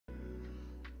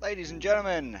Ladies and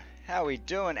gentlemen, how we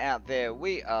doing out there?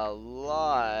 We are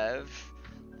live.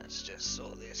 Let's just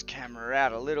sort this camera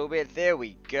out a little bit. There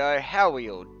we go. How are we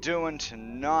all doing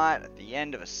tonight at the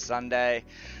end of a Sunday?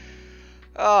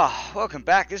 Welcome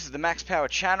back. This is the Max Power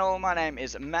channel. My name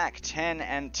is Mac10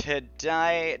 and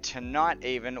tonight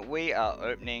even, we are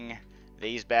opening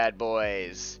these bad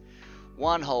boys.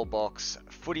 One whole box,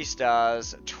 Footy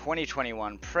Stars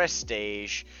 2021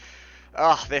 Prestige.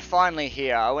 They're finally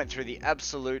here. I went through the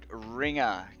absolute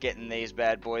ringer getting these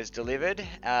bad boys delivered.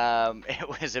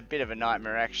 It was a bit of a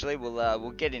nightmare actually.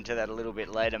 We'll get into that a little bit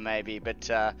later maybe. But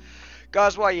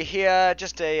guys, while you're here,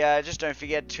 just don't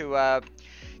forget to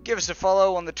give us a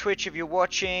follow on the Twitch if you're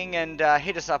watching, and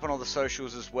hit us up on all the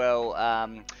socials as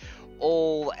well.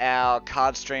 All our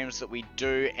card streams that we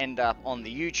do end up on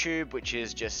the YouTube, which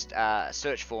is just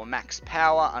search for Max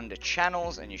Power under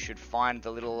channels, and you should find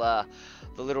the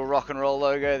little rock and roll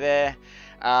logo there.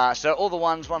 So all the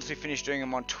ones, once we finish doing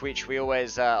them on Twitch,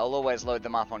 I'll always load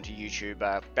them up onto YouTube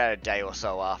about a day or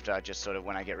so after, just sort of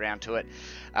when I get round to it.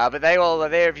 But they all are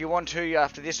there if you want to.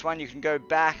 After this one, you can go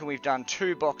back, and we've done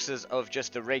 2 boxes of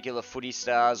just the regular Footy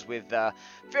Stars with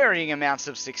varying amounts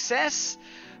of success.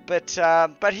 But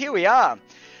here we are.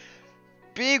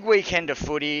 Big weekend of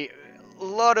footy. A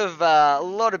lot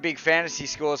of big fantasy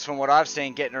scores from what I've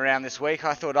seen getting around this week.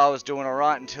 I thought I was doing all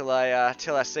right until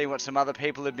I see what some other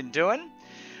people had been doing.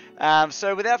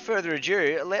 So without further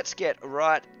ado, let's get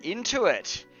right into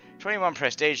it. 21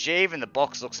 Prestige. Even the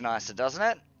box looks nicer, doesn't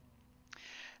it?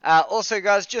 Also,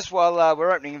 guys, just while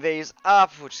we're opening these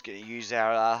up, we're just going to use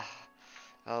our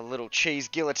little cheese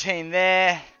guillotine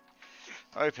there.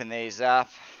 Open these up.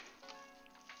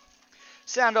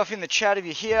 Sound off in the chat if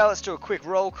you're here. Let's do a quick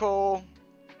roll call.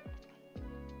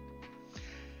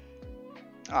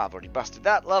 I've already busted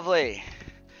that. Lovely.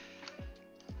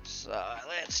 So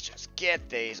let's just get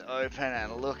these open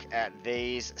and look at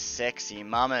these sexy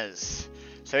mamas.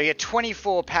 So we get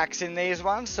 24 packs in these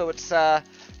ones. So it's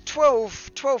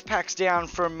 12 packs down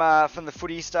from the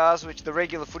Footy Stars, the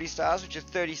regular Footy Stars, which is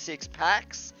 36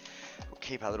 packs. We'll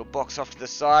keep our little box off to the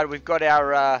side. We've got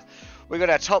our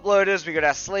top loaders, we've got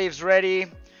our sleeves ready.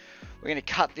 We're going to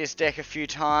cut this deck a few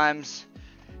times,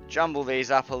 jumble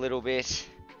these up a little bit.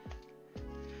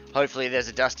 Hopefully there's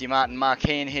a Dusty Martin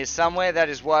Marquee in here somewhere. That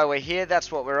is why we're here.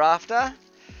 That's what we're after.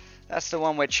 That's the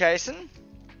one we're chasing.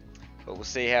 But we'll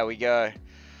see how we go.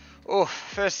 Oh,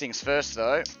 first things first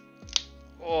though.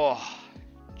 Oh,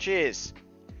 cheers.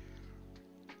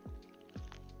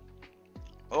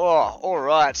 Oh,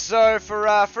 alright, so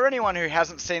for anyone who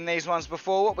hasn't seen these ones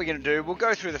before, what we're going to do, we'll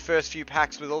go through the first few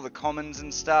packs with all the commons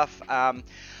and stuff.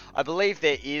 I believe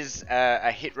there is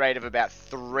a hit rate of about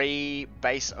 3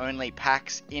 base-only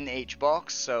packs in each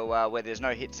box, so where there's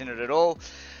no hits in it at all.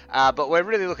 But we're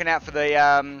really looking out for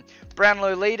the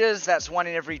Brownlow leaders. That's 1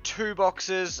 in every 2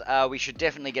 boxes. We should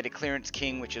definitely get a Clearance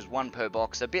King, which is 1 per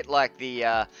box, a bit like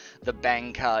the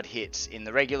Bang card hits in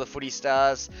the regular Footy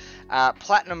Stars.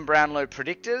 Platinum Brownlow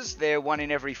Predictors, they're 1 in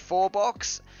every 4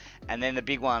 box. And then the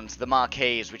big ones, the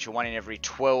Marquees, which are 1 in every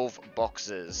 12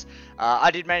 boxes. I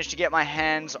did manage to get my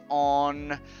hands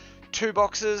on 2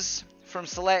 boxes from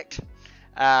Select.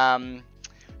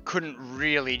 Couldn't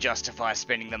really justify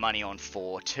spending the money on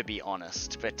 4, to be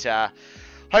honest. But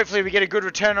hopefully we get a good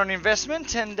return on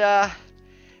investment. And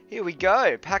here we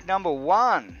go, pack number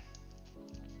 1.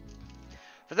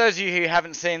 For those of you who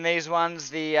haven't seen these ones,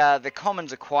 the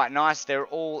commons are quite nice. They're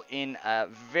all in a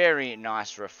very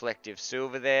nice reflective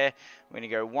silver there. We're going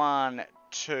to go 1,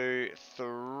 2,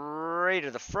 3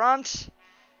 to the front.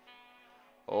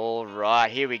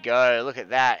 Alright, here we go. Look at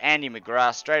that. Andy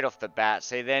McGrath straight off the bat.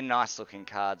 See, they're nice looking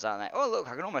cards, aren't they? Oh, look,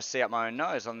 I can almost see up my own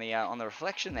nose on the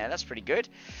reflection there. That's pretty good.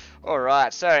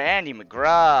 Alright, so Andy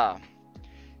McGrath,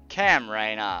 Cam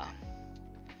Rayner,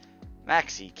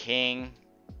 Maxi King,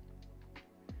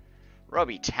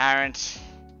 Robbie Tarrant,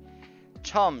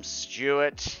 Tom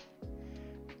Stewart,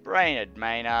 Brainerd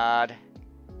Maynard,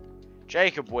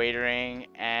 Jacob Wiedering,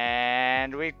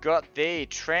 and we've got the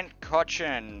Trent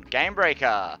Cotchin Game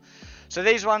Breaker. So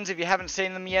these ones, if you haven't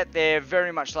seen them yet, they're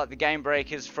very much like the Game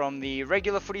Breakers from the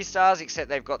regular Footy Stars, except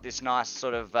they've got this nice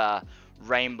sort of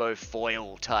rainbow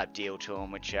foil type deal to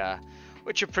them, which are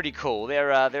pretty cool.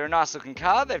 They're a nice looking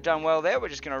card. They've done well there. We're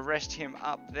just going to rest him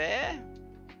up there.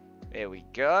 There we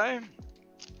go.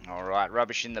 Alright,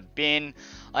 rubbish in the bin.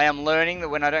 I am learning that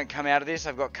when I don't come out of this,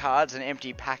 I've got cards and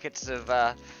empty packets of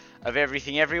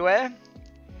everything everywhere.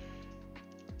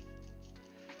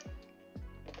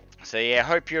 So yeah,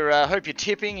 hope you're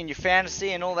tipping in your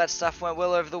fantasy and all that stuff went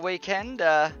well over the weekend.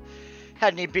 Had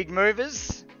any big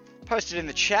movers? Post it in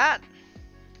the chat.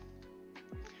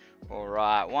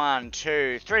 Alright, 1,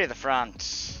 2, 3 to the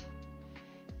front.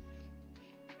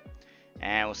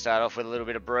 And we'll start off with a little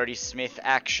bit of Brodie Smith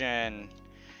action.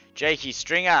 Jakey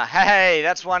Stringer. Hey,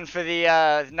 that's one for the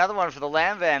another one for the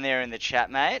Lamb Van there in the chat,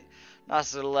 mate.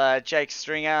 Nice little Jake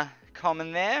Stringer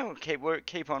common there. We'll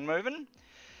keep on moving.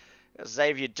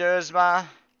 Xavier Dersma,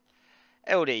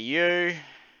 LDU,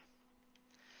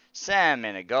 Sam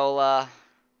Menegola,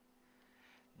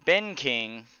 Ben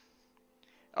King.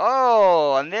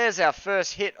 Oh, and there's our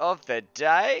first hit of the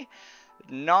day.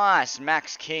 Nice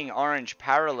Max King orange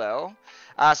parallel.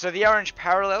 So the orange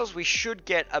parallels, we should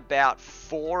get about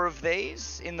 4 of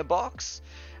these in the box.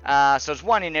 So it's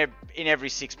one in every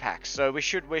 6 packs. So we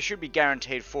should be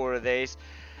guaranteed 4 of these.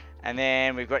 And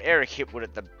then we've got Eric Hipwood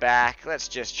at the back. Let's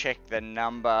just check the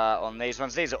number on these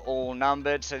ones. These are all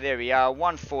numbered. So there we are,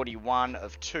 141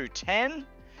 of 210.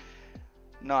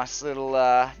 Nice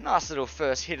little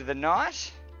first hit of the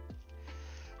night.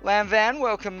 Lamb Van,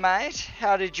 welcome, mate.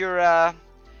 How did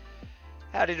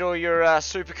all your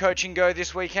super coaching go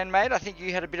this weekend, mate? I think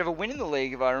you had a bit of a win in the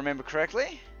league, if I remember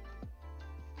correctly.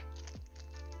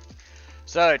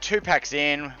 So 2 packs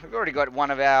in. We've already got one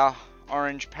of our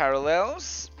orange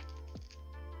parallels.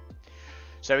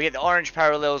 So we get the orange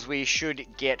parallels, we should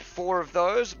get 4 of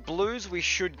those. Blues, we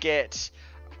should get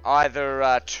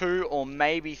either 2 or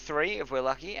maybe 3 if we're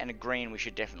lucky. And a green, we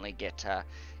should definitely get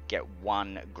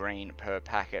 1 green per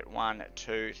packet. 1,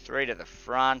 2, 3 to the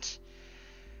front.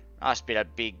 Nice bit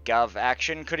of big gov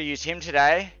action. Could have used him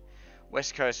today.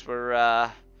 West Coast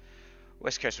were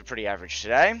pretty average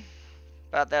today.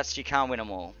 But that's, you can't win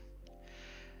them all.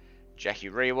 Jackie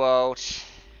Rewalt,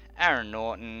 Aaron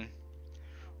Norton,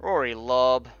 Rory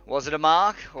Lobb. Was it a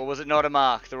mark or was it not a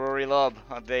mark? The Rory Lobb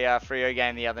of the Freo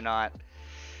game the other night.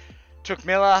 Took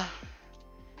Miller,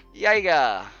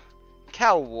 Jaeger,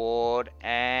 Cal Ward,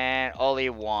 and Ollie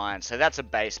Wine. So that's a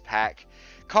base pack.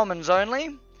 Commons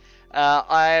only.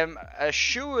 I'm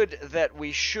assured that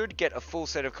we should get a full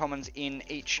set of commons in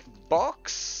each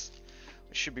box,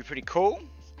 which should be pretty cool.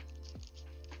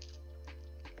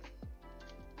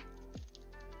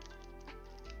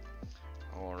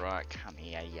 Alright, come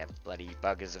here, you bloody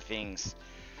buggers of things.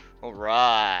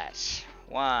 Alright,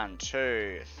 1,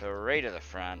 2, 3 to the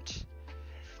front.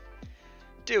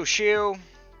 Dill Shield,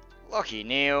 Lockie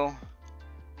Neal,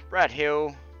 Brad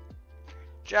Hill,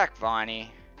 Jack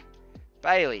Viney,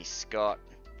 Bailey Scott,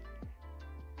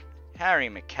 Harry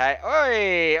McKay.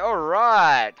 Oi,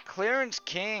 alright. Clearance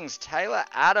Kings, Taylor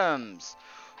Adams.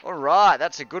 Alright,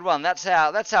 that's a good one. That's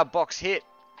our box hit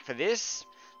for this.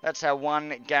 That's our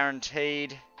one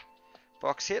guaranteed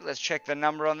box hit. Let's check the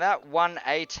number on that.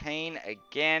 118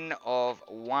 again of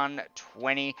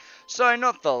 120. So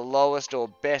not the lowest or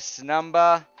best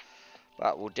number,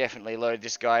 but we'll definitely load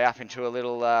this guy up into a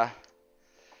little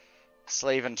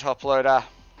sleeve and top loader.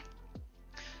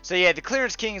 So yeah, the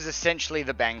Clearance King is essentially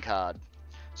the bang card.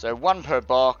 So 1 per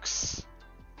box.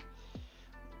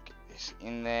 Get this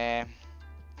in there.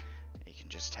 You can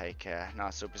just take a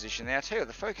nice little position there. I tell you what,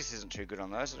 the focus isn't too good on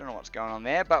those. I don't know what's going on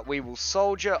there, but we will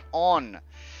soldier on.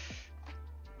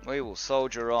 We will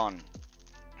soldier on.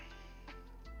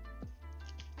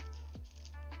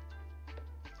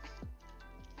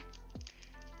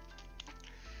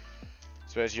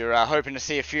 Suppose you're hoping to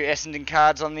see a few Essendon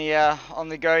cards on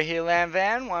the go here, Lamb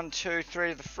Van. 1, 2,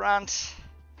 3 to the front.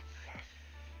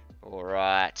 All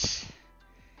right.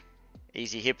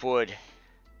 Easy Hipwood.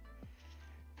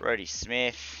 Brodie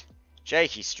Smith.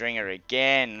 Jakey Stringer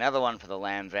again. Another one for the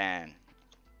Lamb Van.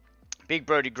 Big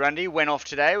Brodie Grundy went off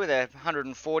today with a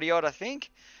 140 odd, I think.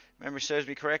 Memory serves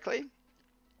me correctly.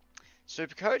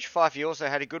 Supercoach. Fifey also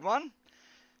had a good one.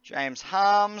 James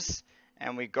Harms.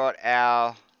 And we got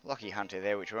our Lockie Hunter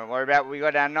there, which we won't worry about. We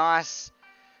got our nice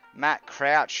Matt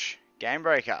Crouch game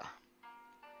breaker.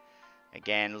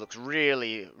 Again, looks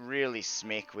really, really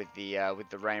smick with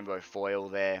the rainbow foil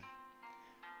there.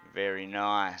 Very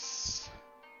nice.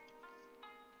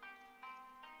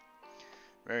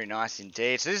 Very nice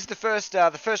indeed. So this is the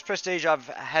first prestige I've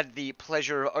had the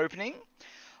pleasure of opening.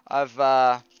 I've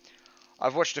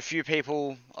watched a few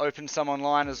people open some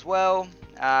online as well.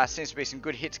 Seems to be some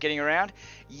good hits getting around.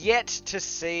 Yet to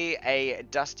see a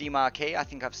Dusty Marquee. I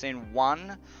think I've seen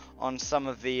one on some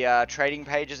of the trading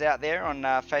pages out there on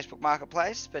Facebook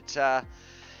Marketplace. But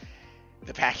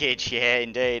the package, yeah,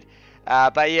 indeed.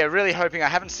 But yeah, really hoping. I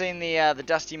haven't seen the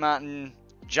Dusty Martin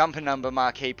jumper number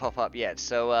marquee pop up yet.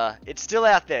 So it's still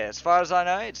out there. As far as I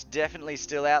know, it's definitely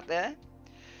still out there.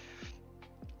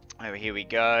 Over here we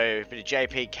go. Bit of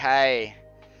JPK,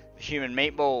 the Human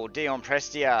Meatball, Dion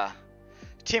Prestia,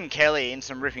 Tim Kelly in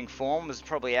some ripping form was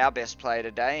probably our best player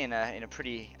today in a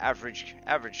pretty average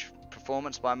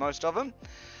performance by most of them.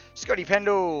 Scotty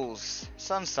Pendles,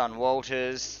 Sun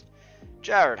Walters,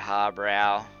 Jared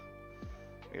Harbrow,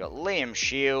 we got Liam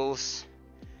Shields,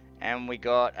 and we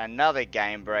got another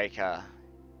game breaker,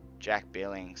 Jack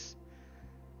Billings.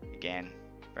 Again,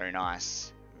 very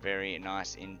nice. Very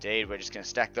nice indeed. We're just going to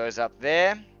stack those up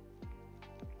there.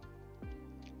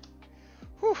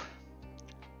 Whew.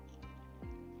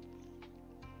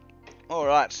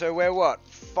 Alright, so we're what?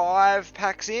 5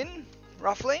 packs in,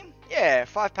 roughly? Yeah,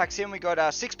 5 packs in. We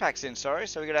got 6 packs in, sorry.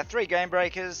 So we got our 3 game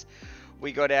breakers.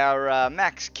 We got our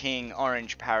Max King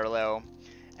Orange Parallel.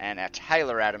 And our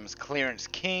Taylor Adams Clearance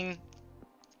King.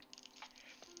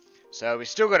 So we've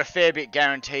still got a fair bit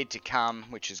guaranteed to come,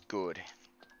 which is good.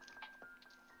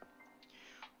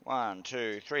 1,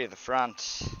 2, 3 at the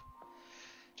front.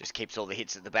 Just keeps all the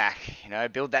hits at the back, you know,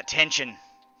 build that tension.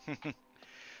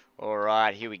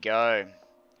 Alright, here we go.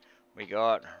 We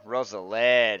got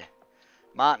Rosaled,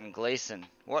 Martin Gleeson.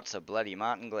 What's a bloody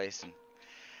Martin Gleeson?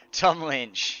 Tom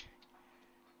Lynch,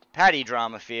 Paddy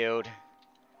Dramafield,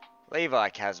 Levi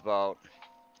Casbolt,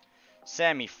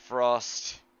 Sammy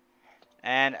Frost,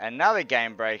 and another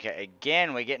game breaker.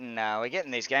 Again, we're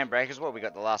getting these game breakers. What we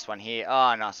got the last one here?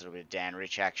 Oh, nice little bit of Dan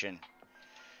Rich action.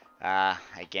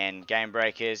 Again, game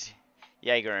breakers.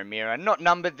 Jaeger and Mira. Not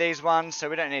numbered these ones, so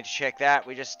we don't need to check that.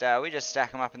 We just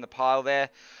stack them up in the pile there.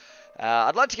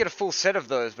 I'd like to get a full set of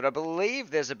those, but I believe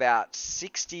there's about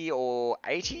 60 or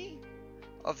 80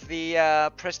 of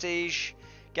the Prestige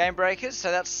game breakers,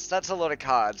 so that's a lot of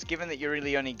cards. Given that you're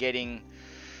really only getting,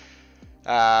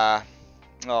 what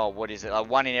is it?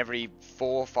 One in every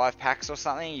 4 or 5 packs or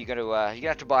something. You're gonna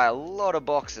have to buy a lot of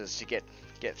boxes to get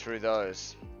through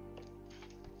those.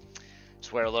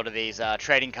 It's where a lot of these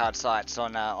trading card sites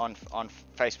on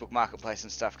Facebook Marketplace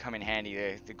and stuff come in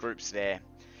handy. The groups there.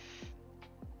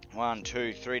 1,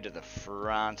 2, 3 to the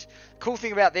front. Cool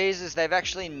thing about these is they've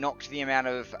actually knocked the amount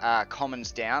of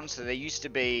commons down. So there used to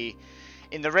be,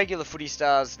 in the regular Footy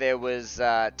Stars, there was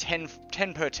 10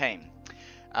 per team.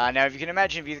 Now, if you can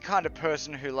imagine, if you're the kind of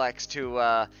person who likes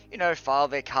to, file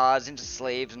their cards into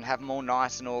sleeves and have them all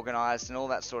nice and organised and all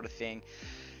that sort of thing,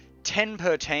 10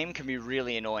 per team can be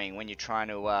really annoying when you're trying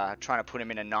to put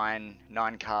them in a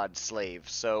 9 card sleeve.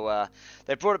 So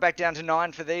they brought it back down to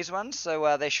 9 for these ones,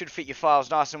 so they should fit your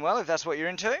files nice and well if that's what you're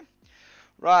into.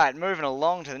 Right, moving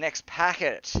along to the next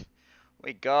packet.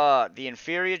 We got the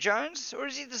Inferior Jones, or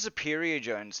is he the Superior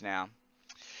Jones now?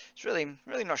 It's really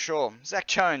not sure. Zach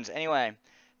Jones, anyway.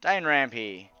 Dane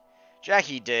Rampy,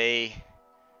 Jackie D,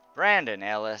 Brandon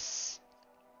Ellis,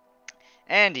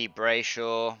 Andy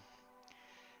Brayshaw,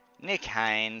 Nick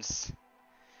Haynes.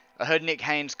 I heard Nick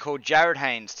Haynes called Jared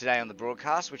Haynes today on the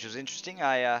broadcast, which was interesting.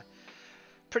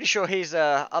 Pretty sure he's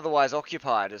otherwise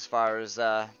occupied as far as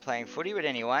playing footy, but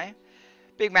anyway.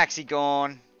 Big Maxi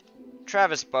gone,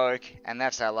 Travis Boak, and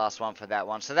that's our last one for that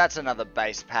one. So that's another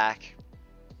base pack.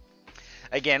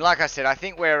 Again, like I said, I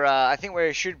think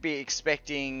we should be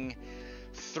expecting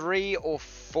 3 or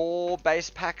 4 base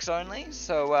packs only.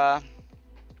 So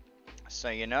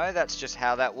you know, that's just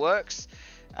how that works.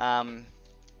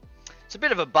 It's a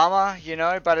bit of a bummer, you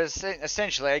know, but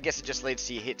essentially, I guess it just leads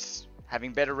to your hits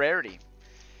having better rarity.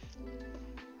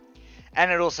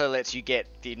 And it also lets you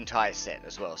get the entire set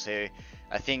as well. So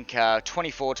I think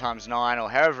 24 times 9, or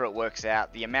however it works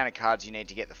out, the amount of cards you need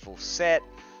to get the full set,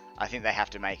 I think they have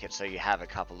to make it so you have a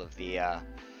couple of the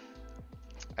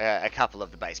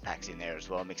base packs in there as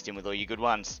well, mixed in with all your good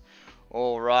ones.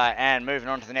 Alright, and moving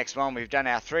on to the next one, we've done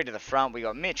our 3 to the front. We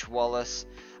got Mitch Wallace.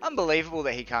 Unbelievable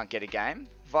that he can't get a game.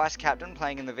 Vice captain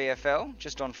playing in the VFL,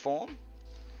 just on form.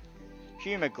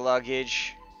 Hugh McGluggage.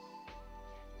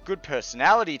 Good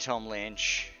personality, Tom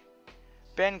Lynch.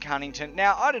 Ben Cunnington.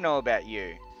 Now, I don't know about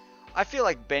you. I feel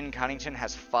like Ben Cunnington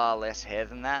has far less hair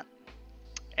than that.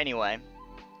 Anyway.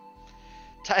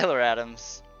 Taylor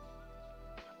Adams.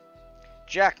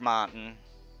 Jack Martin.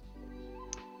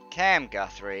 Cam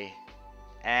Guthrie.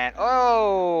 And,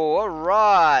 oh,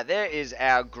 alright, there is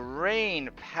our green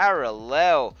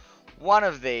parallel. One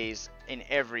of these in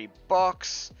every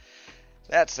box.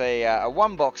 That's a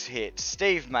one-box hit.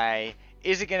 Steve May.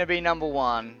 Is it going to be number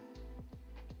 1?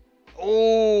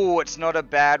 Oh, it's not a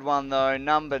bad one, though.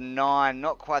 Number 9.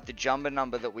 Not quite the jumbo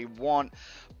number that we want,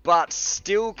 but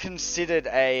still considered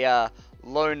a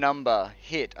low number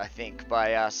hit, I think,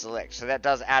 by Select. So that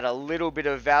does add a little bit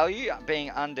of value,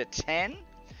 being under 10.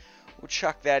 We'll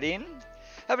chuck that in.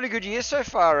 Having a good year so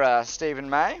far, Stephen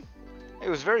May. It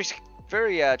was very cheap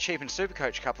in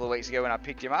Supercoach a couple of weeks ago when I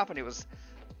picked him up, and it was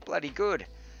bloody good.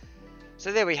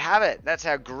 So there we have it. That's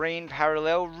our green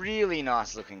parallel. Really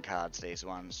nice looking cards, these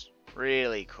ones.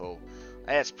 Really cool.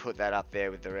 Let's put that up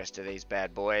there with the rest of these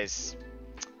bad boys.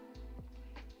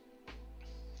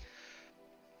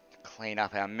 Clean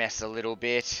up our mess a little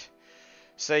bit.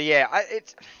 So yeah,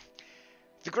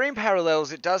 the green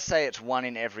parallels, it does say it's 1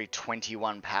 in every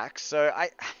 21 packs. So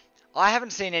I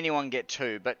haven't seen anyone get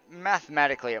 2, but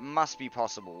mathematically it must be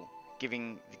possible,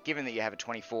 given that you have a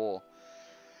 24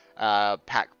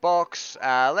 pack box.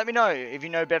 Let me know if you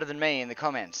know better than me in the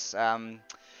comments.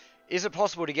 Is it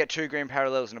possible to get 2 green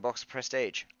parallels in a box of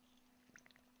Prestige?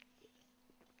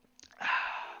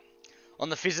 On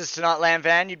the fizzes tonight, Lamb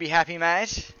Van, you'd be happy,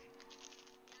 mate?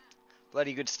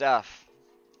 Bloody good stuff.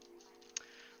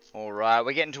 Alright,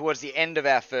 we're getting towards the end of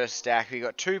our first stack. We've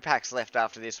got 2 packs left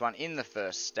after this one in the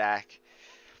first stack.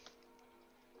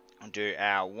 We'll do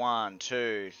our 1,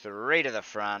 2, 3 to the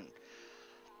front.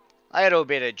 A little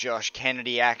bit of Josh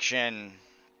Kennedy action.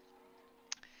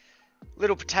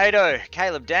 Little Potato,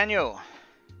 Caleb Daniel.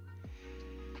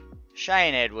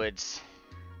 Shane Edwards.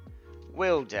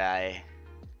 Will Day.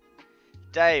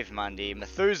 Dave Mundy,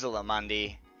 Methuselah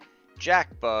Mundy.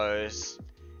 Jack Bowes.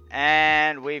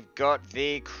 And we've got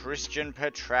the Christian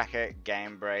Petrarca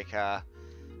Game Breaker.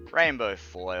 Rainbow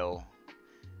Foil.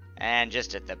 And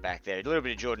just at the back there, a little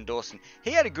bit of Jordan Dawson.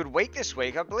 He had a good week this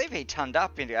week. I believe he turned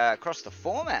up across the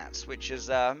formats, which is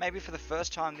maybe for the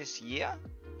first time this year.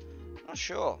 Not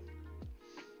sure.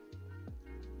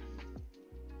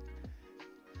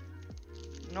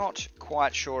 Not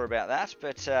quite sure about that,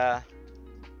 but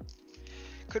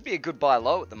could be a good buy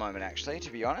low at the moment, actually,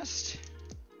 to be honest.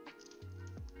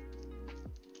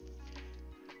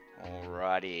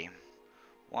 Alrighty.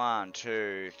 1,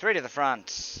 2, 3 to the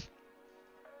front.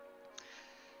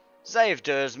 Zave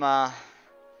Dersma.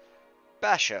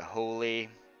 Basher Hooley.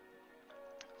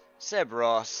 Seb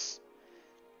Ross.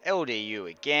 LDU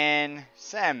again.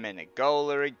 Sam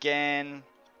Menegola again.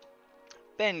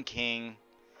 Ben King.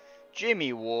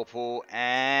 Jimmy Warple.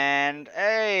 And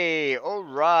hey,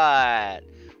 alright.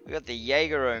 We got the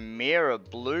Jaeger O'Meara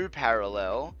blue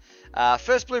parallel.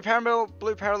 First blue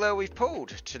parallel we've pulled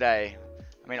today.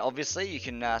 I mean, obviously you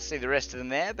can see the rest of them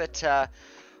there, but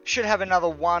should have another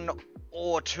 1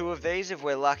 or 2 of these if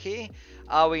we're lucky.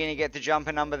 Are we going to get the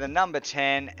jumper number, the number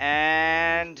 10,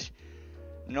 and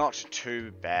not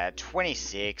too bad,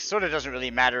 26. Sort of doesn't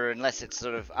really matter unless it's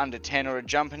sort of under 10 or a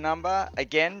jumper number.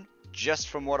 Again, just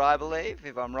from what I believe.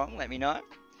 If I'm wrong, let me know.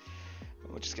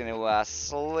 We're just going to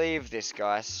sleeve this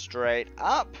guy straight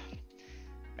up.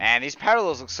 Man, these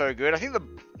parallels look so good. I think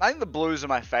the blues are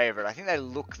my favorite. I think they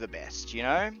look the best, you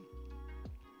know?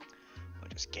 We'll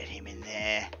just get him in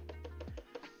there.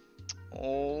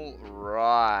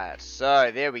 Alright,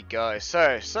 so there we go.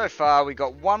 So far we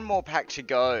got 1 more pack to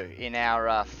go in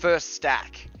our first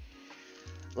stack.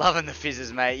 Loving the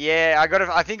fizzes, mate. Yeah,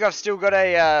 I think I've still got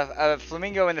a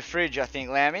flamingo in the fridge, I think,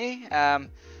 Lammy.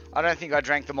 I don't think I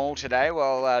drank them all today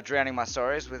while drowning my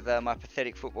sorrows with my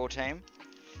pathetic football team.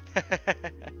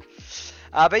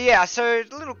 But yeah, so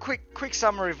a little quick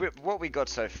summary of what we got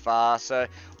so far. So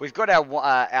we've got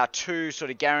our 2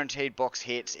 sort of guaranteed box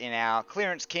hits in our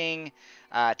Clearance King,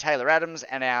 Taylor Adams,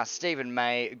 and our Stephen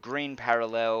May green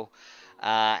parallel,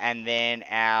 and then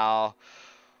our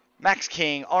Max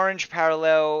King orange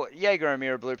parallel, Jaeger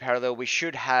O'Meara blue parallel. We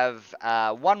should have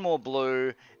 1 more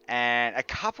blue and a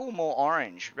couple more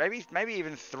orange, maybe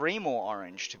even 3 more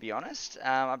orange, to be honest.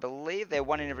 I believe they're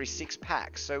 1 in every 6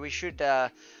 packs, so we should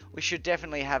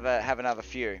definitely have another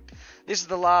few. This is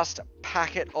the last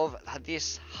packet of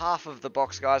this half of the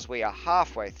box, guys. We are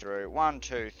halfway through. 1,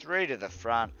 2, 3 to the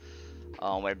front.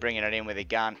 Oh, we're bringing it in with a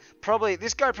gun.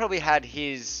 This guy probably had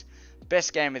his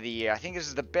best game of the year. I think this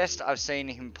is the best I've seen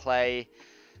him play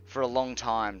for a long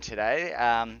time today.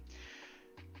 Our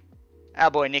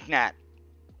boy Nick Nat.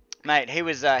 Mate, he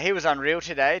was unreal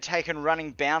today, taking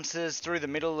running bounces through the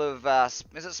middle of,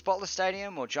 is it Spotless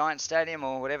Stadium or Giant Stadium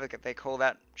or whatever they call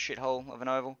that shithole of an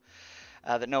oval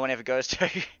that no one ever goes to.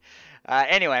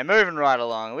 Anyway, moving right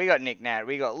along, we got Nick Nat,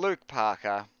 we got Luke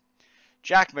Parker,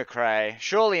 Jack McRae,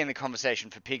 surely in the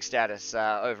conversation for pig status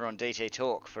over on DT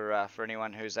Talk for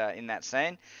anyone who's in that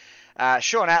scene.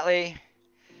 Sean Atley,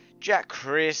 Jack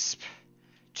Crisp,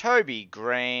 Toby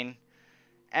Green,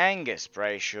 Angus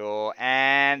Brayshaw,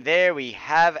 and there we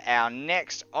have our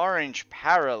next orange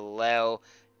parallel,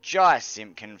 Jai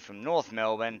Simpkin from North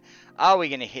Melbourne. Are we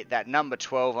going to hit that number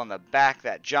 12 on the back,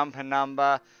 that jumper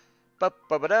number?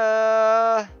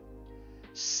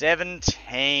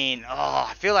 17. Oh,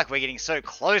 I feel like we're getting so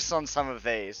close on some of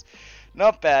these.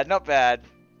 Not bad, not bad.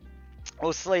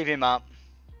 We'll sleeve him up.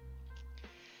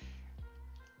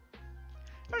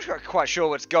 I'm not quite sure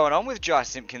what's going on with Jai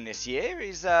Simpkin this year.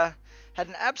 He's had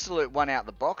an absolute one out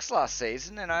the box last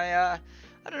season, and I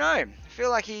don't know, I feel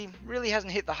like he really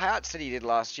hasn't hit the heights that he did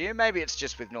last year. Maybe it's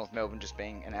just with North Melbourne just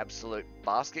being an absolute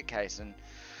basket case and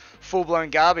full-blown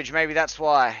garbage. Maybe that's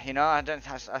why, you know. I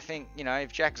think, you know,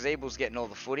 if Jack Zeebel's getting all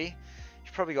the footy,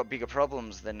 he's probably got bigger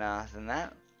problems than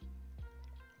that.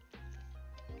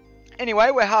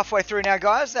 Anyway, we're halfway through now,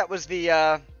 guys. That was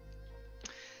the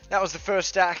first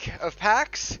stack of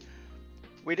packs.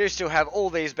 We do still have all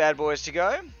these bad boys to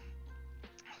go.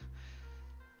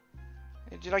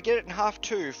 Did I get it in half?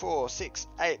 2, 4, 6,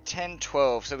 8, 10,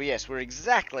 12. So yes, we're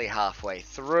exactly halfway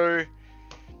through.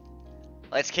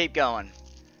 Let's keep going.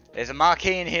 There's a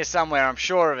marquee in here somewhere, I'm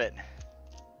sure of it.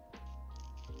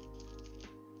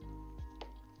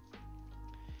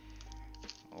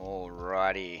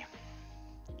 Alrighty.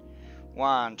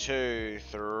 1, 2,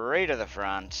 3 to the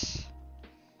front.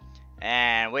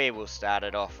 And we will start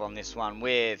it off on this one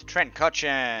with Trent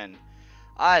Cotchin,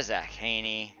 Isaac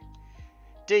Heaney,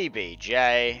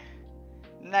 DBJ,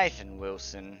 Nathan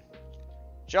Wilson,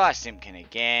 Jai Simpkin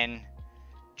again,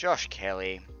 Josh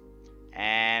Kelly,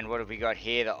 and what have we got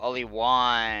here? The Ollie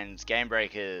Wines, Game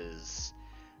Breakers.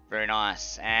 Very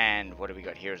nice. And what have we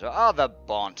got here as well? Oh, the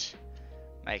Bont,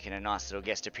 making a nice little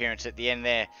guest appearance at the end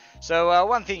there. So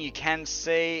one thing you can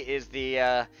see is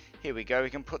the here we go. We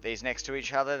can put these next to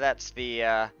each other. That's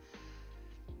the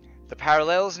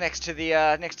parallels next to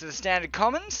the standard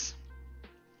commons.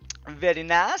 Very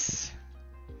nice.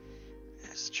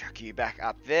 Let's chuck you back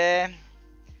up there.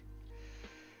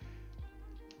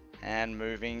 And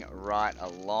moving right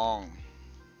along.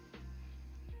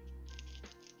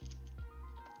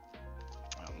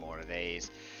 Oh, more of these.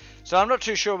 So I'm not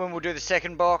too sure when we'll do the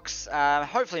second box.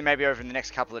 Hopefully maybe over in the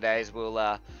next couple of days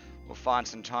we'll find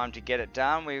some time to get it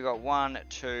done. We've got 1,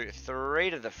 2, 3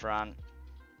 to the front.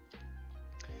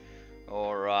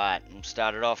 Alright, we'll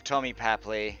start it off. Tommy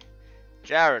Papley,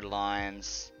 Jared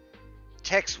Lyons,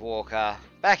 Tex Walker,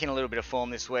 back in a little bit of form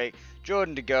this week.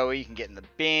 Jordan De Goey, you can get in the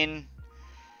bin.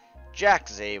 Jack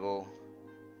Zeebel,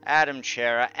 Adam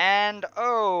Chera, and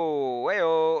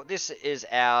oh, this is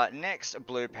our next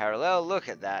blue parallel. Look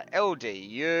at that,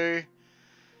 LDU.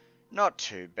 Not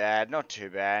too bad, not too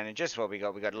bad. And just what we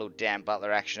got a little Dan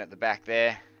Butler action at the back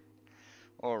there.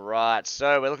 Alright,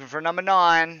 so we're looking for a number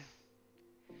 9.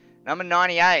 Number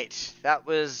 98. That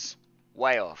was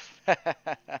way off.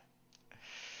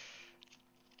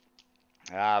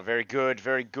 Very good,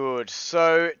 very good.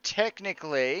 So,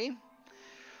 technically,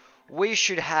 we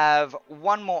should have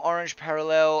one more orange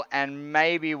parallel and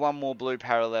maybe one more blue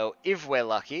parallel if we're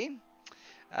lucky.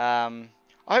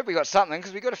 I hope we got something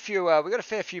because we got a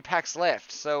fair few packs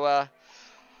left. So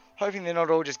hoping they're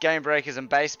not all just game breakers and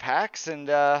base packs, and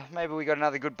maybe we got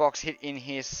another good box hit in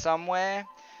here somewhere.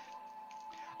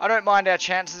 I don't mind our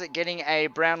chances at getting a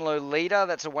Brownlow leader.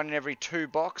 That's a 1 in every 2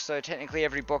 box. So technically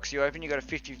every box you open, you got a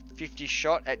 50-50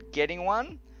 shot at getting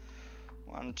one.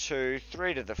 1, 2,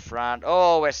 3 to the front.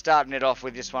 Oh, we're starting it off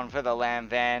with this one for the Lamb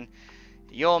Van.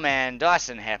 Your man,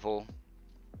 Dyson Heppel.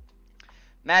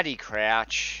 Matty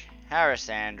Crouch. Harris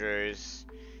Andrews.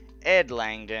 Ed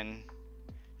Langdon.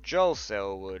 Joel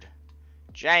Selwood.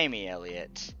 Jamie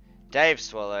Elliott. Dave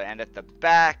Swallow. And at the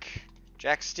back,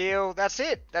 Jack Steele. That's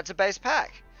it. That's a base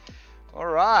pack.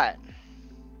 Alright.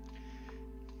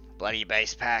 Bloody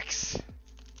base packs.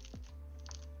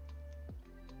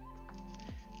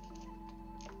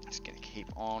 Just gonna keep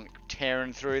on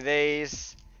tearing through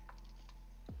these.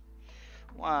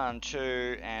 1,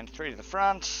 2, and 3 to the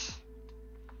front.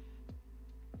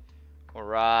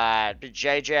 Alright, big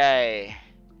JJ.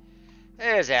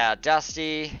 There's our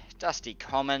Dusty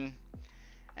Common,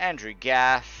 Andrew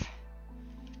Gaff,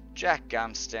 Jack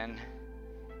Gunston,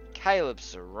 Caleb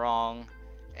Sarong,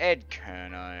 Ed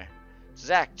Kerno,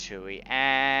 Zach Tui,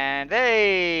 and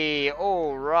hey,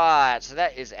 alright, so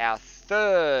that is our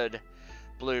third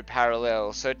blue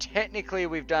parallel. So technically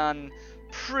we've done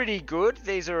pretty good.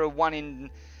 These are a 1 in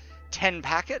 10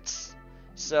 packets.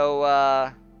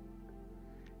 So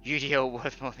UDL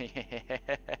worth more than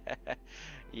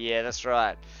yeah, that's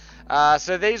right.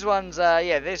 So these ones,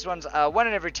 these ones are 1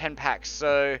 in every 10 packs.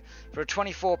 So for a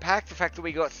 24 pack, the fact that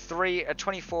we got a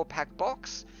 24 pack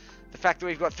box, the fact that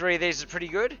we've got 3 of these is pretty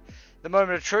good. The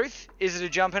moment of truth, is it a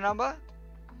jumper number?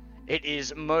 It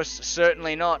is most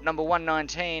certainly not. Number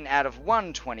 119 out of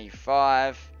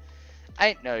 125.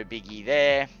 Ain't no biggie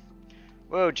there.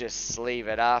 We'll just sleeve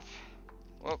it up.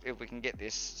 Well, if we can get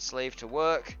this sleeve to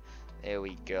work. There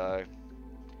we go.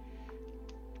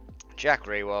 Jack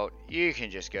Rewalt, you can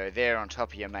just go there on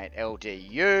top of your mate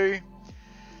LDU.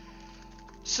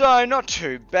 So, not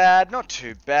too bad, not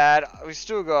too bad. We've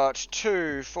still got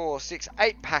 2, 4, 6,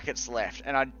 8 packets left.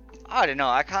 And I don't know,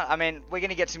 I mean, we're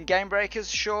going to get some game breakers,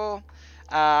 sure.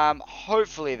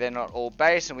 Hopefully they're not all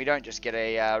base and we don't just get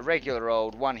a regular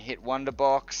old one-hit wonder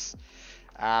box.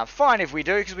 Fine if we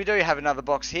do, because we do have another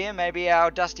box here. Maybe our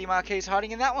Dusty Marquee's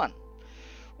hiding in that one.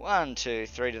 1, 2,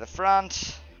 3 to the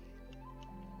front.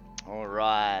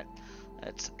 Alright,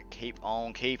 let's keep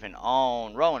on keeping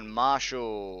on. Rowan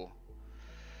Marshall.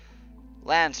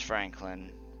 Lance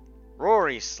Franklin,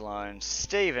 Rory Sloane,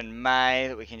 Stephen May,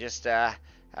 that we can just have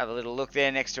a little look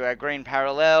there next to our green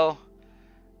parallel.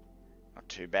 Not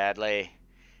too badly.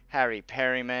 Harry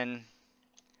Perryman,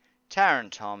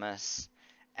 Taron Thomas,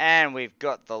 and we've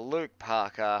got the Luke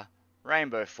Parker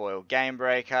Rainbow Foil Game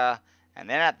Breaker, and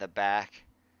then at the back,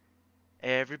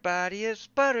 everybody is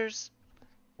Butters.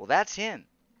 Well, that's him.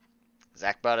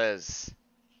 Zach Butters.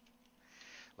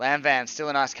 Lam Van, still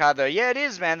a nice card though. Yeah, it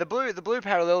is, man. The blue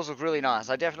parallels look really nice.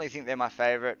 I definitely think they're my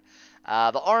favourite.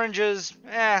 The oranges,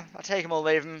 I'll take them or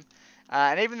leave them.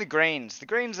 And even the greens. The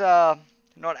greens are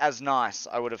not as nice,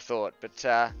 I would have thought.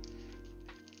 But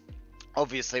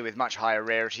obviously with much higher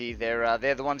rarity, they're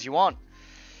the ones you want.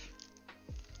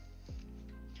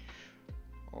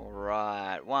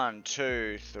 Alright, 1,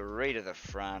 2, 3 to the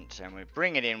front, and we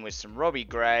bring it in with some Robbie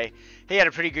Gray. He had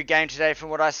a pretty good game today from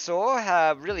what I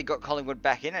saw. Really got Collingwood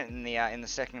back in it in the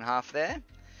second half there.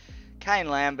 Kane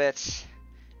Lambert,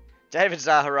 David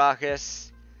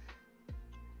Zaharakis,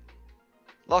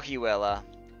 Lockie Weller,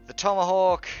 the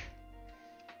Tomahawk,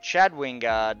 Chad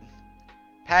Wingard,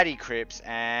 Paddy Cripps,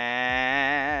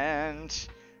 and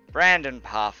Brandon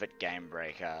Parfitt Game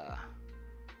Breaker.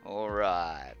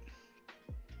 Alright.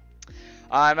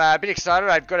 I'm a bit excited.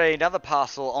 I've got another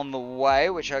parcel on the way,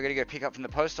 which I'm going to go pick up from the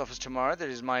post office tomorrow. That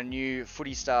is my new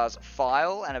Footy Stars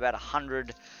file and about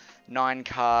 100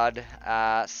 9-card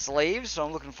sleeves. So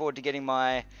I'm looking forward to getting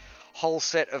my whole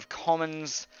set of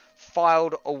commons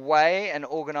filed away and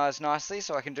organised nicely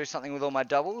so I can do something with all my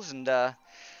doubles and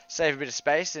save a bit of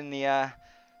space in the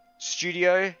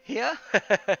studio here.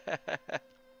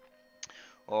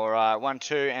 Alright, 1,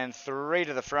 2, and 3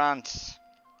 to the front.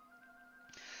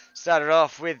 Started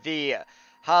off with the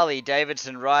Harley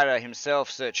Davidson rider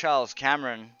himself, Sir Charles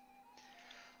Cameron.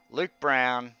 Luke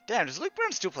Brown. Damn, does Luke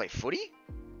Brown still play footy?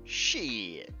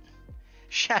 Shit.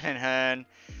 Shannon Hearn.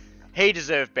 He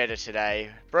deserved better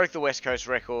today. Broke the West Coast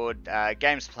record,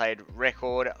 games played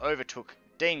record, overtook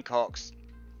Dean Cox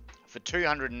for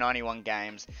 291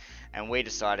 games, and we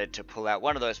decided to pull out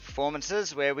one of those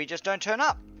performances where we just don't turn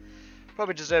up.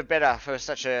 Probably deserved better for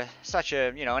such a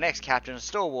an ex-captain, a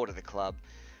stalwart of the club.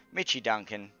 Mitchie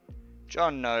Duncan,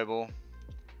 John Noble,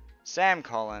 Sam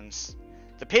Collins,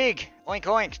 the Pig, oink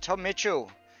oink, Tom Mitchell,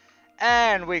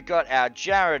 and we've got our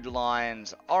Jared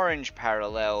Lyons orange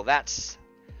parallel. That's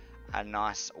a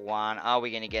nice one. Are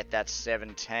we going to get that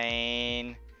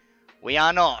 17? We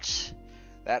are not.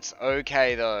 That's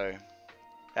okay though.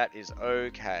 That is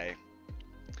okay.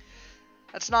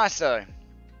 That's nice though.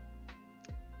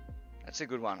 That's a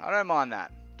good one. I don't mind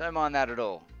that. Don't mind that at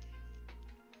all.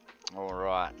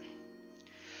 Alright.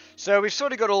 So we've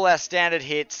sort of got all our standard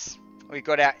hits. We've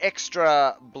got our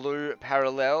extra blue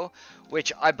parallel,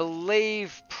 which I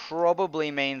believe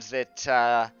probably means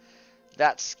that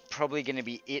that's probably going to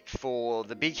be it for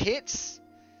the big hits.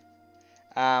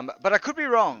 But I could be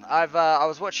wrong. I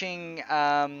was watching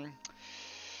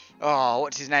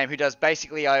what's his name? Who does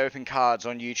Basically I Open Cards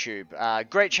on YouTube.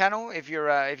 Great channel if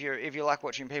you like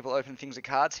watching people open things at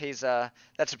cards.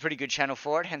 That's a pretty good channel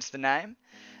for it, hence the name.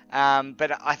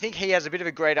 But I think he has a bit of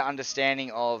a greater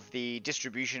understanding of the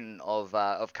distribution of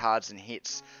cards and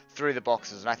hits through the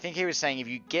boxes. And I think he was saying if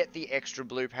you get the extra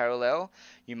blue parallel,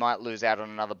 you might lose out on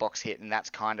another box hit, and that's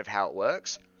kind of how it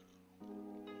works.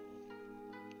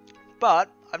 But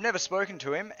I've never spoken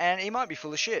to him, and he might be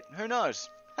full of shit. Who knows?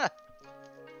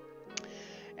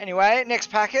 Anyway,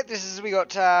 next packet. We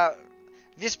got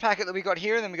this packet that we got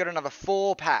here, and then we got another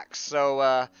 4 packs.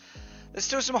 So there's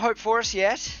still some hope for us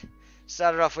yet.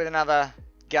 Started off with another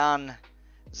gun,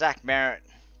 Zach Merritt,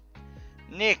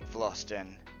 Nick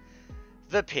Vlosten,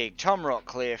 The Pig, Tom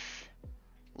Rockcliffe,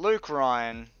 Luke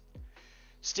Ryan,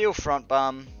 Steel Front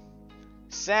Bum,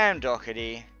 Sam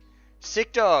Doherty,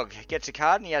 Sick Dog gets a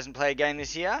card and he hasn't played a game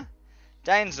this year,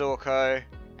 Dane Zorko,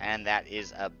 and that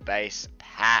is a base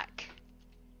pack.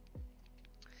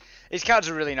 These cards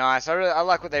are really nice. I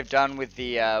like what they've done with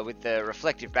the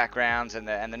reflective backgrounds and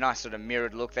the nice sort of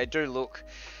mirrored look. They do look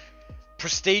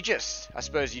prestigious, I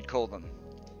suppose you'd call them.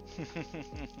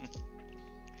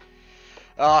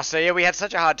 So yeah, we had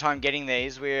such a hard time getting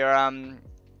these. We're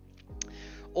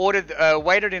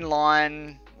waited in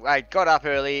line. I got up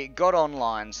early, got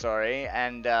online, sorry,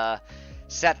 and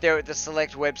sat there at the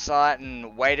Select website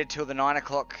and waited till the 9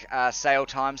 o'clock sale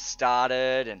time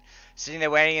started, and sitting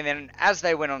there waiting, and then as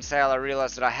they went on sale, I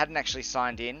realised that I hadn't actually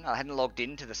signed in. I hadn't logged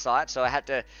into the site, so I had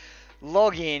to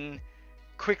log in,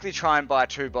 quickly try and buy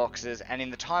 2 boxes, and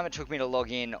in the time it took me to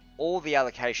log in, all the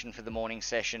allocation for the morning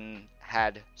session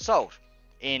had sold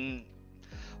in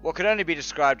what could only be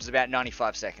described as about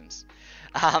 95 seconds.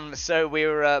 So we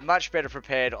were much better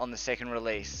prepared on the second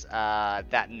release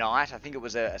that night. I think it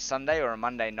was a Sunday or a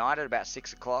Monday night at about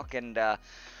 6 o'clock, and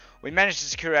we managed to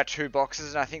secure our 2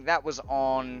 boxes, and I think that was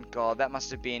on, God, that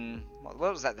must have been, what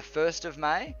was that, the 1st of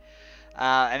May?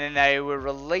 And then they were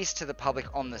released to the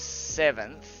public on the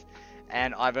 7th,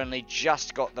 and I've only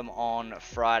just got them on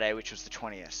Friday, which was the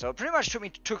 20th. So it pretty much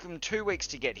took them 2 weeks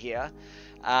to get here.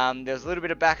 There was a little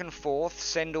bit of back and forth.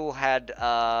 Sendal had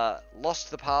lost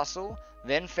the parcel,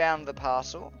 then found the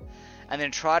parcel, and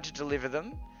then tried to deliver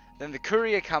them. Then the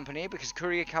courier company, because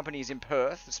courier company is in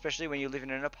Perth, especially when you live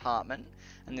in an apartment,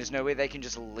 and there's nowhere they can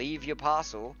just leave your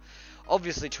parcel,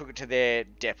 obviously took it to their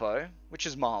depot, which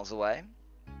is miles away.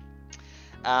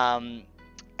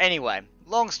 Anyway,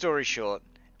 long story short,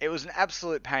 it was an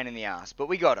absolute pain in the ass, but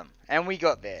we got them, and we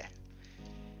got there.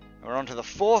 We're on to the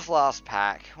 4th last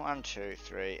pack. 1, 2,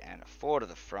 3, and 4 to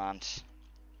the front.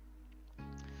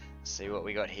 Let's see what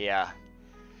we got here.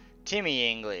 Timmy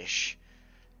English.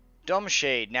 Dom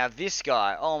Sheed. Now this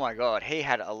guy, oh my god, he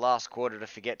had a last quarter to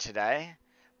forget today,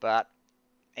 but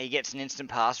he gets an instant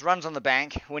pass, runs on the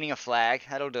bank, winning a flag,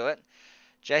 that'll do it.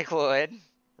 Jake Lloyd,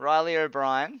 Riley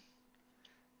O'Brien,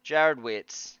 Jared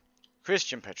Witts,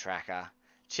 Christian Petraka,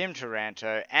 Tim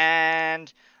Taranto,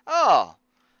 and, oh,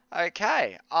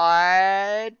 okay,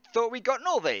 I thought we'd gotten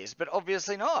all these, but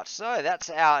obviously not. So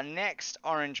that's our next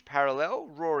orange parallel,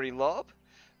 Rory Lobb,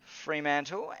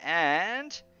 Fremantle,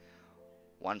 and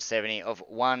 170 of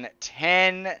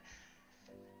 110.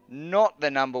 Not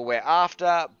the number we're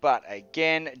after, but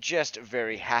again, just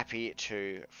very happy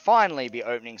to finally be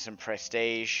opening some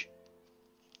prestige.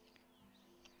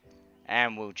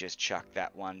 And we'll just chuck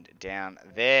that one down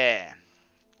there.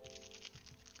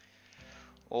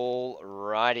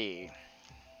 Alrighty.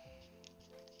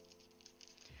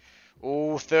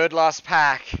 Ooh, third last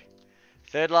pack.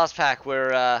 Third last pack.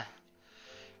 We're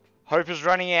hope is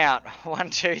running out. 1,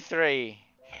 2, 3.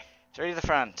 3 to the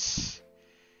front.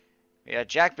 We got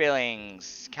Jack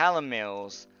Billings, Callum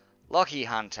Mills, Lockie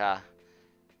Hunter,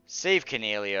 Steve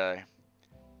Cornelio,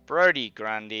 Brody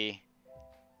Grundy,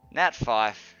 Nat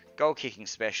Fife, goal kicking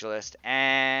specialist,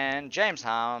 and James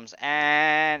Harms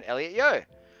and Elliot Yeo.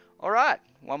 Alright,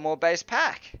 one more base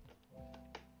pack.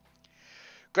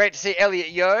 Great to see Elliot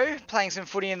Yeo playing some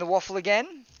footy in the waffle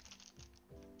again.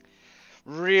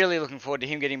 Really looking forward to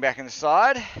him getting back in the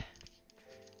side.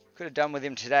 Could have done with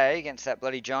him today against that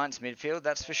bloody Giants midfield,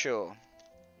 that's for sure.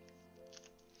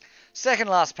 Second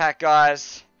last pack,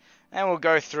 guys, and we'll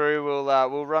go through.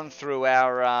 We'll run through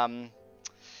our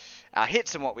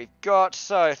hits and what we've got.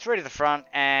 So 3 to the front,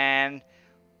 and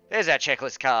there's our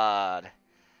checklist card.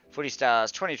 Footy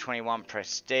Stars 2021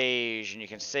 Prestige, and you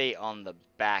can see on the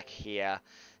back here,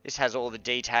 this has all the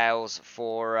details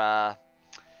for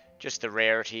just the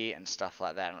rarity and stuff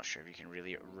like that. I'm not sure if you can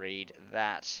really read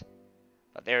that,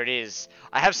 but there it is.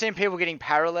 I have seen people getting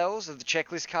parallels of the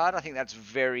checklist card. I think that's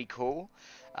very cool.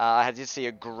 I did see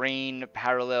a green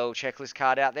parallel checklist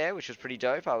card out there, which was pretty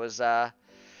dope. I was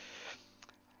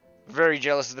very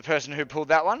jealous of the person who pulled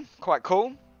that one. Quite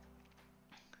cool.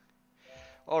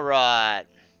 Alright.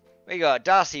 We got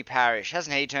Darcy Parish.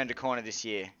 Hasn't he turned a corner this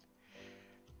year?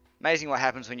 Amazing what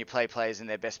happens when you play players in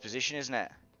their best position, isn't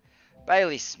it?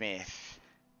 Bailey Smith.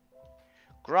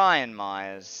 Brian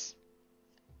Myers.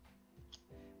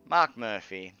 Mark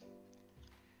Murphy.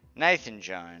 Nathan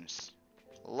Jones.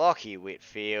 Lockie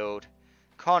Whitfield.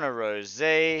 Connor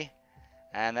Rozee.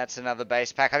 And that's another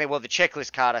base pack. I think, well, the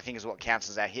checklist card, I think, is what counts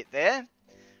as our hit there.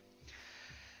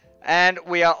 And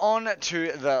we are on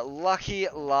to the lucky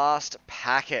last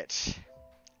packet.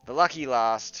 The lucky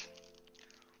last.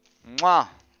 Mwah.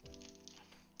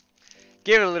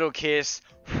 Give it a little kiss.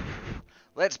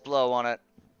 Let's blow on it.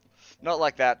 Not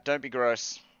like that. Don't be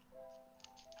gross.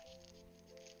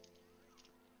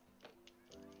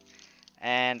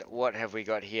 And what have we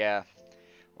got here?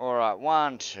 Alright,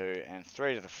 1, 2, and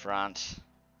 3 to the front.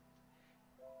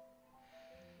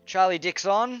 Charlie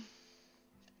Dixon.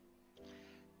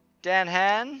 Dan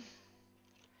Han,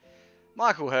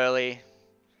 Michael Hurley,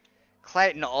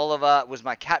 Clayton Oliver was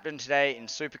my captain today in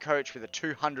Supercoach with a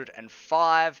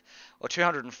 205 or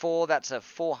 204. That's a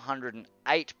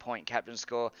 408 point captain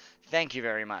score. Thank you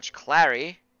very much,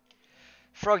 Clary.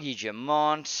 Froggy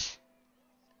Jamont,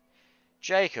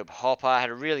 Jacob Hopper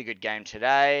had a really good game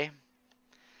today.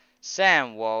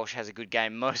 Sam Walsh has a good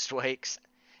game most weeks.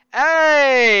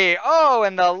 Hey! Oh,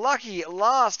 and the lucky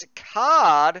last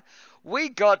card, we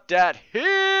got that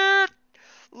hit!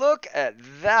 Look at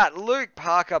that. Luke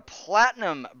Parker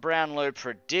Platinum Brownlow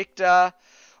Predictor.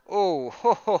 Oh,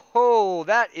 ho, ho, ho.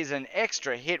 That is an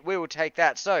extra hit. We will take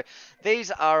that. So,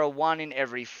 these are a 1 in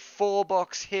every 4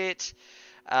 box hit.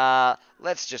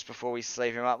 Let's just, before we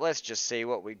sleeve him up, let's just see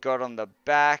what we got on the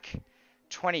back.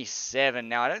 27.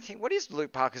 Now, I don't think... What is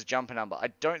Luke Parker's jumper number? I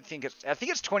think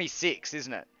it's 26,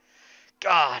 isn't it?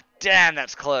 God damn,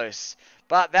 that's close.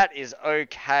 But that is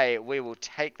okay. We will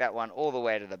take that one all the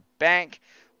way to the bank.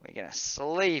 We're going to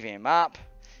sleeve him up.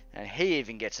 And he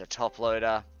even gets a top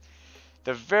loader.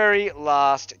 The very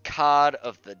last card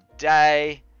of the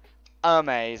day.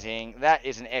 Amazing. That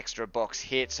is an extra box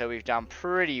hit, so we've done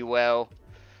pretty well.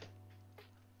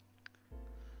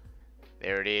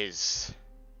 There it is.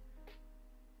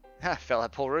 Fell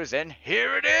out Paul Roos then.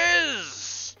 Here it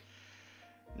is!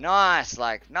 Nice,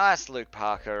 nice Luke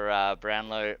Parker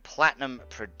Brownlow Platinum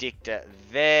Predictor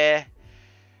there.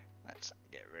 Let's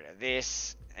get rid of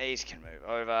this. These can move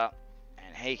over.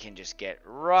 And he can just get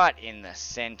right in the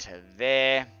center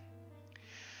there.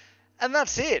 And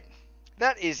that's it.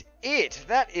 That is it.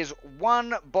 That is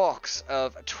one box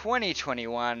of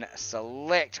 2021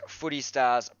 Select Footy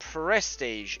Stars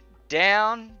Prestige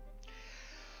down.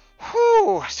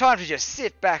 Whew, it's time to just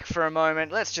sit back for a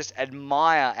moment. Let's just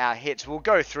admire our hits. We'll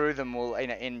go through them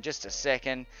in just a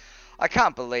second. I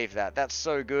can't believe that. That's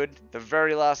so good. The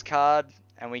very last card,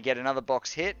 and we get another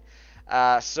box hit.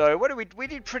 So what did we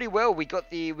did pretty well. We got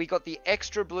the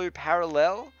extra blue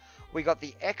parallel. We got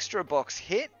the extra box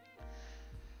hit.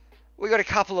 We got a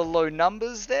couple of low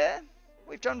numbers there.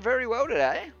 We've done very well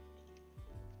today.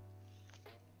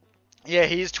 Yeah,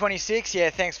 he is 26.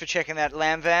 Yeah, thanks for checking that,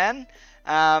 Lamb Van.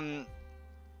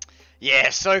 Yeah,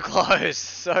 so close,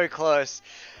 so close.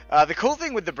 The cool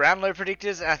thing with the Brownlow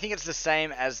predictors, and I think it's the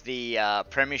same as the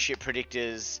Premiership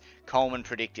predictors, Coleman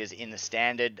predictors in the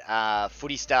standard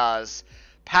Footy Stars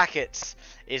packets,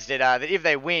 is that if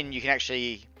they win, you can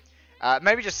actually,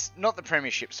 maybe just, not the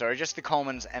Premiership, sorry, just the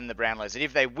Colemans and the Brownlows, that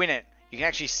if they win it, you can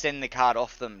actually send the card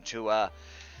off them to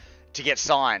get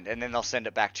signed, and then they'll send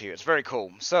it back to you. It's very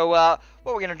cool. So what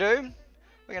we're going to do,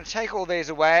 we're going to take all these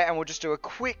away, and we'll just do a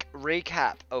quick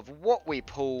recap of what we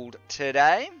pulled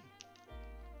today.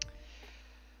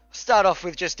 Start off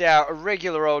with just our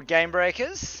regular old game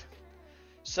breakers.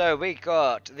 So we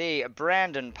got the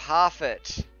Brandon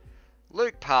Parfitt,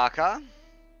 Luke Parker,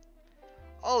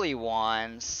 Ollie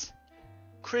Wines,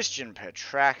 Christian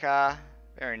Petraka,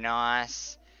 very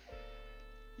nice,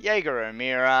 Jaeger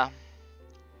O'Meara,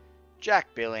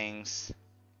 Jack Billings,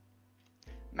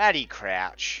 Matty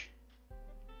Crouch,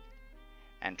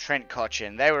 and Trent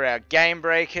Cotchin. They were our game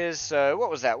breakers. So what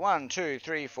was that? 1, 2,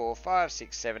 3, 4, 5,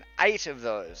 6, 7, 8 of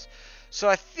those. So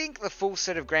I think the full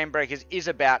set of game breakers is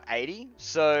about 80.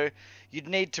 So you'd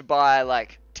need to buy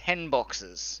like 10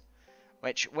 boxes,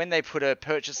 which when they put a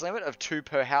purchase limit of 2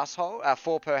 per household,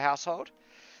 4 per household,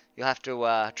 you'll have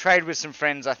to trade with some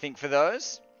friends, I think, for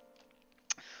those.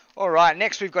 All right,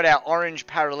 next we've got our orange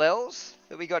parallels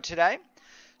that we got today.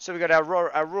 So we got our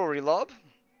Rory Lobb.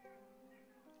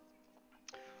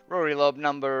 Rory Lobb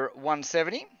number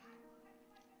 170.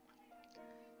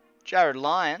 Jared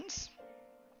Lyons,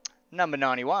 number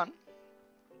 91.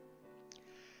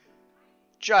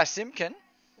 Jai Simpkin,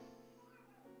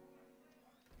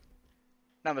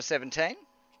 number 17.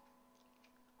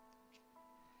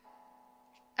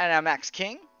 And our Max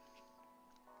King,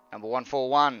 number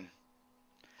 141.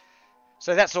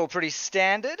 So that's all pretty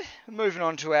standard. Moving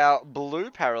on to our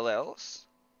blue parallels.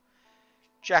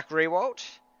 Jack Rewalt,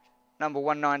 number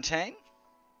 119.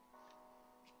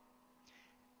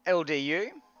 LDU,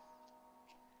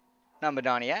 number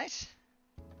 98.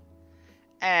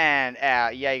 And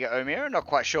our Jaeger O'Meara, not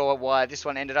quite sure why this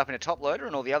one ended up in a top loader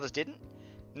and all the others didn't.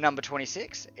 Number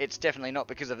 26. It's definitely not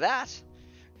because of that.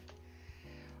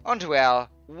 On to our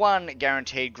one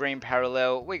guaranteed green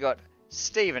parallel. We got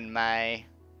Stephen May.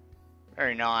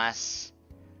 Very nice.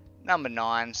 Number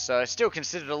 9. So still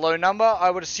considered a low number, I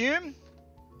would assume. And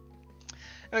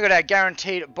we got our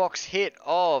guaranteed box hit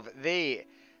of the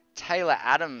Taylor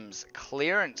Adams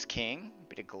Clearance King.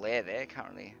 Bit of glare there, can't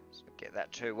really get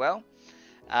that too well.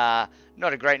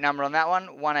 Not a great number on that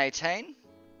one, 118.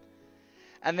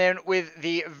 And then with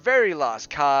the very last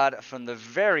card from the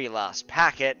very last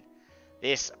packet,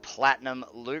 this Platinum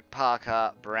Luke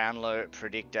Parker Brownlow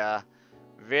Predictor.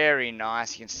 Very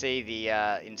nice. You can see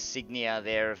the insignia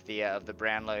there of the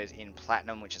Brownlows in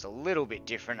platinum, which is a little bit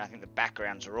different. I think the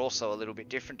backgrounds are also a little bit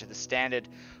different to the standard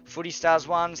Footy Stars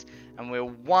ones. And we're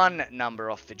one number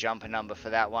off the jumper number for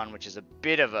that one, which is a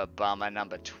bit of a bummer,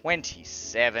 number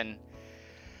 27.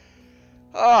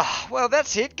 Oh, well,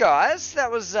 that's it, guys.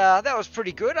 That was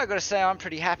pretty good. I got to say, I'm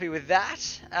pretty happy with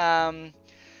that.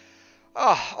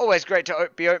 Always great to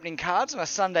be opening cards on a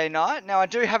Sunday night. Now, I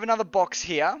do have another box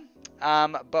here,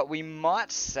 but we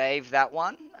might save that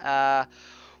one.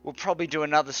 We'll probably do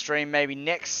another stream maybe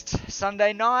next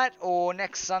Sunday night or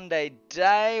next Sunday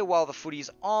day while the footy's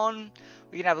on.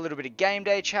 We can have a little bit of game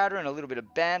day chatter and a little bit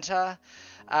of banter.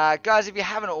 Guys, if you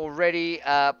haven't already,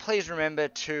 please remember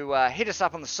to hit us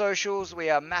up on the socials. We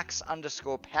are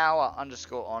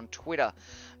max_power_ on Twitter,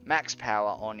 Max Power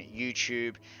on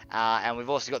YouTube, and we've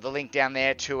also got the link down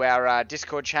there to our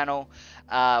Discord channel,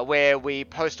 where we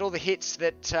post all the hits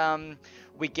that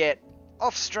we get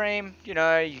off stream. You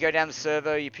know, you go down the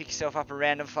server, you pick yourself up a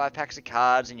random 5 packs of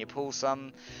cards, and you pull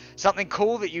something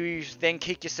cool that you then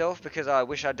kick yourself because I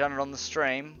wish I'd done it on the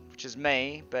stream, which is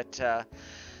me, but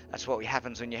that's what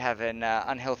happens when you have an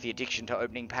unhealthy addiction to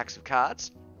opening packs of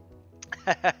cards.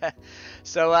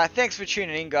 So thanks for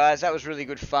tuning in, guys. That was really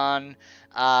good fun.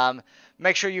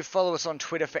 Make sure you follow us on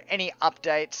Twitter for any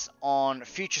updates on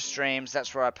future streams.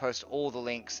 That's where I post all the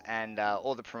links and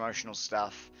all the promotional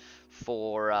stuff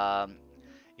for,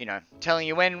 telling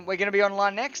you when we're going to be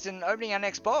online next and opening our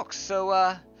next box.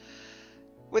 So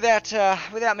without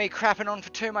me crapping on for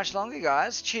too much longer,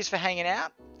 guys, cheers for hanging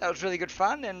out. That was really good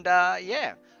fun. And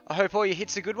yeah, I hope all your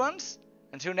hits are good ones.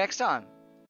 Until next time.